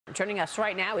Joining us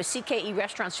right now is CKE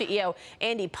Restaurants CEO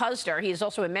Andy Puzder. He is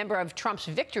also a member of Trump's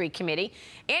Victory Committee.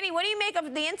 Andy, what do you make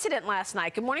of the incident last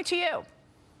night? Good morning to you.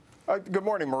 Good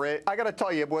morning, Marie. I got to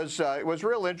tell you, it was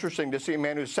real interesting to see a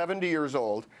man who's 70 years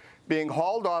old being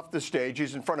hauled off the stage.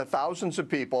 He's in front of thousands of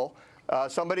people.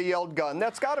 Somebody yelled gun.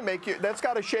 That's got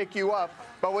to shake you up.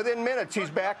 But within minutes, he's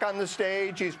back on the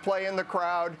stage. He's playing the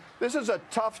crowd. This is a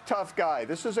tough guy.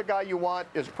 This is a guy you want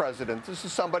as president. This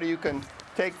is somebody who can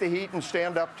take the heat and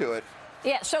stand up to it.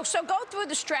 Yeah, so go through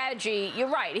the strategy. You're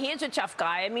right. He is a tough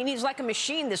guy. I mean, he's like a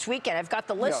machine this weekend. I've got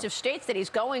the list of states that he's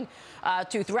going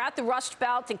to throughout the Rust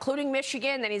Belt, including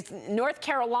Michigan. Then he's North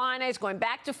Carolina. He's going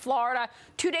back to Florida.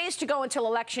 2 days to go until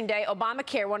Election Day.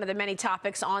 Obamacare, one of the many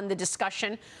topics on the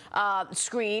discussion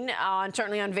screen,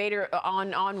 certainly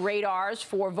on radars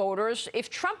for voters.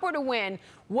 If Trump were to win,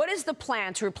 what is the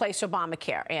plan to replace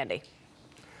Obamacare, Andy?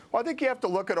 Well, I think you have to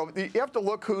look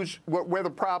where the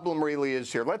problem really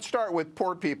is here. Let's start with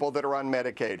poor people that are on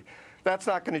Medicaid. That's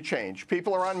not going to change.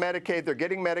 People are on Medicaid. They're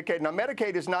getting Medicaid. Now,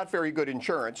 Medicaid is not very good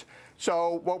insurance.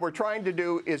 So what we're trying to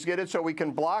do is get it so we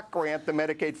can block grant the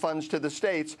Medicaid funds to the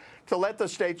states to let the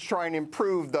states try and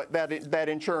improve that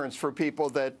insurance for people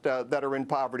that are in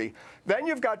poverty. Then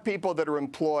you've got people that are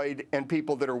employed and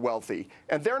people that are wealthy.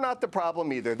 And they're not the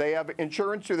problem either. They have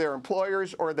insurance through their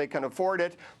employers or they can afford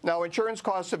it. Now, insurance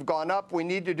costs have gone up. We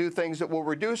need to do things that will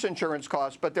reduce insurance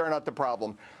costs, but they're not the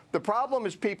problem. The problem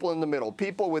is people in the middle,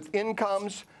 people with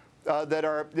incomes that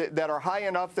are high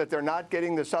enough that they're not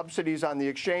getting the subsidies on the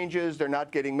exchanges, they're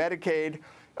not getting Medicaid,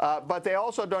 but they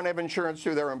also don't have insurance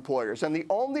through their employers. And the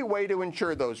only way to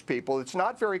insure those people, it's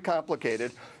not very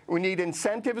complicated. We need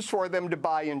incentives for them to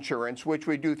buy insurance, which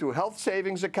we do through health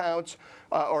savings accounts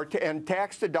and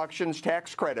tax deductions,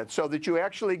 tax credits, so that you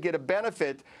actually get a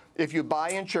benefit if you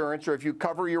buy insurance or if you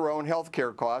cover your own health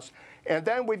care costs. And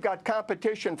then we've got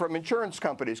competition from insurance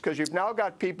companies because you've now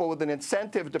got people with an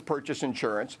incentive to purchase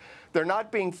insurance. They're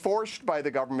not being forced by the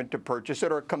government to purchase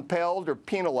it or compelled or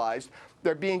penalized.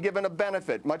 They're being given a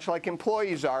benefit, much like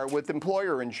employees are with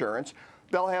employer insurance.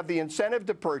 They'll have the incentive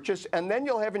to purchase, and then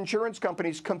you'll have insurance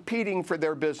companies competing for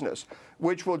their business,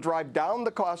 which will drive down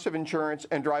the cost of insurance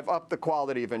and drive up the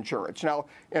quality of insurance. Now,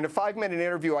 in a 5-minute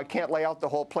interview, I can't lay out the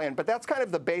whole plan, but that's kind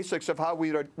of the basics of how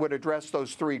we would address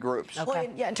those three groups. Okay. Well,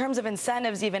 yeah, in terms of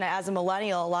incentives, even as a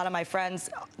millennial, a lot of my friends,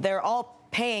 they're all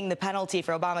paying the penalty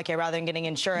for Obamacare rather than getting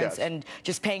insurance and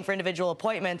just paying for individual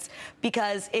appointments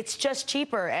because it's just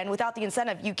cheaper. And without the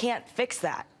incentive, you can't fix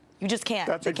that. You just can't.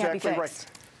 That's exactly right.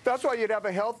 That's why you'd have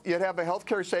a health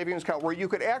care savings account where you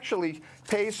could actually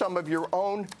pay some of your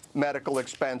own medical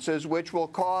expenses, which will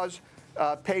cause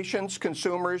patients,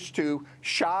 consumers to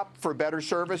shop for better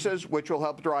services, which will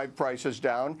help drive prices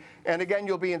down. And again,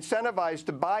 you'll be incentivized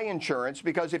to buy insurance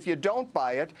because if you don't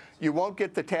buy it, you won't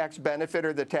get the tax benefit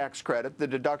or the tax credit, the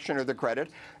deduction or the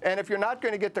credit. And if you're not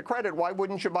going to get the credit, why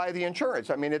wouldn't you buy the insurance?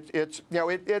 I mean, it's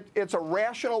a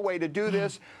rational way to do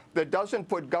this that doesn't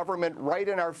put government right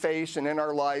in our face and in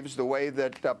our lives the way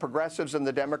that progressives and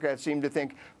the Democrats seem to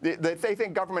think. That they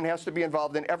think government has to be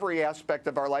involved in every aspect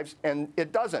of our lives, and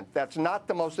it doesn't. That's not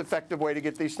the most effective way to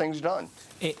get these things done.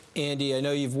 Andy, I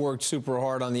know you've worked super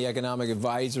hard on the Economic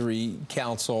Advisory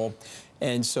Council,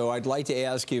 and so I'd like to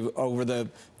ask you, over the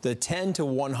 10 to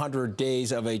 100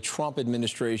 days of a Trump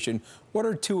administration, what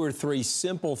are 2 or 3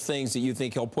 simple things that you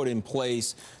think he'll put in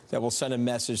place that will send a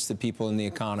message to people in the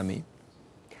economy?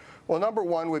 Well, number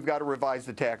one, we've got to revise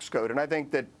the tax code. And I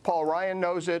think that Paul Ryan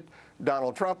knows it,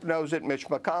 Donald Trump knows it, Mitch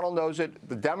McConnell knows it,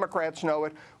 the Democrats know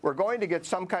it. We're going to get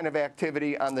some kind of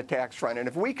activity on the tax front. And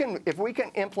if we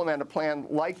can implement a plan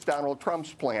like Donald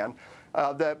Trump's plan,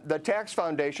 the Tax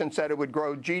Foundation said it would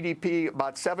grow GDP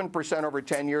about 7% over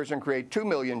 10 years and create 2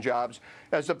 million jobs,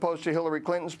 as opposed to Hillary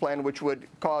Clinton's plan, which would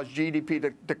cause GDP to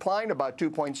decline about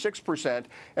 2.6%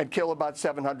 and kill about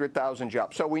 700,000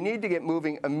 jobs. So we need to get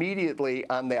moving immediately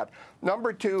on that.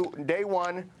 Number 2, day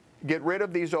one, get rid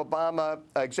of these Obama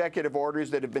executive orders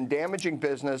that have been damaging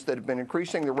business, that have been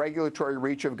increasing the regulatory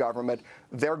reach of government.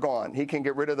 They're gone. He can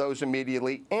get rid of those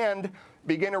immediately and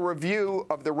begin a review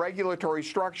of the regulatory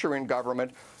structure in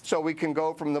government so we can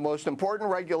go from the most important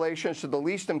regulations to the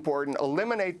least important,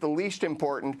 eliminate the least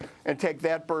important, and take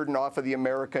that burden off of the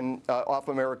American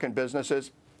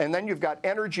businesses. And then you've got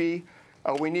energy.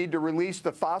 We need to release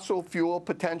the fossil fuel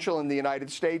potential in the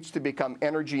United States to become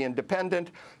energy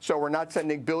independent, so we're not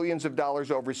sending billions of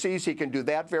dollars overseas. He can do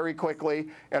that very quickly,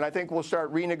 and I think we'll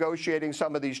start renegotiating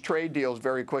some of these trade deals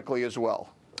very quickly as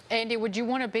well. Andy, would you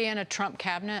want to be in a Trump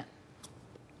cabinet?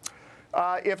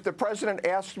 If the president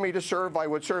asked me to serve, I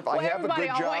would serve. Well, I have a good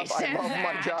job. I love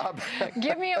that. my job.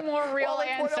 Give me a more real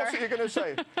answer. What else are you going to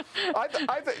say?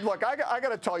 Look, I got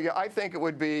to tell you, I think it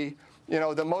would be,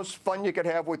 the most fun you could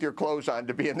have with your clothes on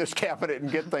to be in this cabinet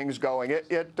and get things going.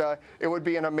 It would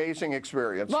be an amazing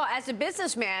experience. Well, as a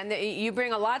businessman, you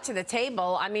bring a lot to the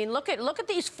table. I mean, look at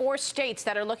these 4 states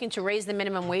that are looking to raise the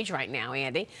minimum wage right now,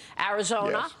 Andy.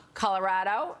 Arizona. Yes.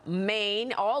 Colorado,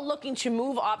 Maine, all looking to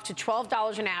move up to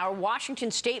 $12 an hour. Washington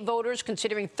state voters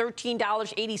considering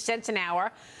 $13.80 an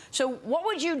hour. So what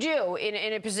would you do in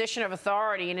a position of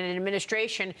authority in an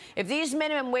administration if these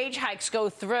minimum wage hikes go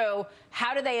through?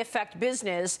 How do they affect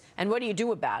business, and what do you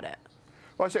do about it?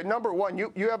 Well, I said, number one,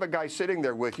 you have a guy sitting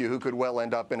there with you who could well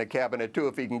end up in a cabinet, too,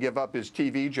 if he can give up his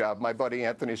TV job, my buddy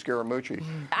Anthony Scaramucci.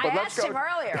 I asked him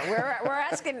earlier. We're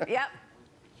asking, yep.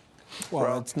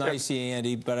 Well, it's nice,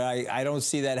 Andy, but I don't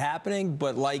see that happening.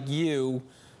 But like you,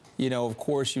 of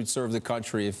course, you'd serve the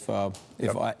country if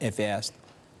asked.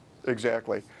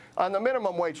 Exactly. On the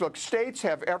minimum wage, look, states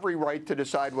have every right to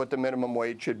decide what the minimum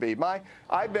wage should be.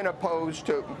 I've been opposed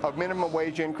to minimum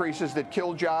wage increases that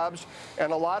kill jobs,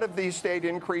 and a lot of these state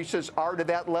increases are to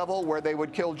that level where they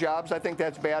would kill jobs. I think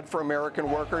that's bad for American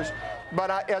workers.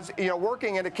 But as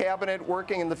working in a cabinet,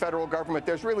 working in the federal government,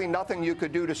 there's really nothing you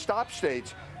could do to stop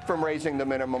states from raising the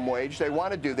minimum wage. They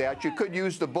want to do that. You could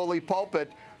use the bully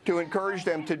pulpit to encourage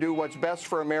them to do what's best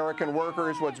for American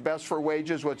workers, what's best for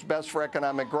wages, what's best for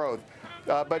economic growth.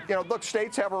 But, look,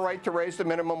 states have a right to raise the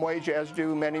minimum wage, as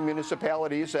do many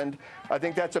municipalities, and I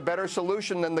think that's a better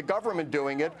solution than the government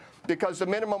doing it, because the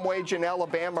minimum wage in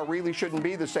Alabama really shouldn't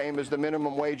be the same as the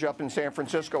minimum wage up in San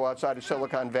Francisco outside of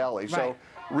Silicon Valley. Right. So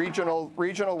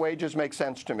regional wages make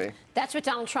sense to me. That's what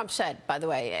Donald Trump said, by the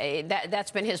way.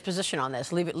 That's been his position on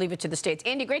this. Leave it to the states.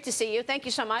 Andy, great to see you. Thank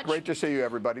you so much. Great to see you,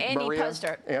 everybody. Andy Maria,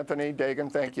 Puzder. Anthony,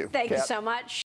 Dagan, thank you. Thank you so much.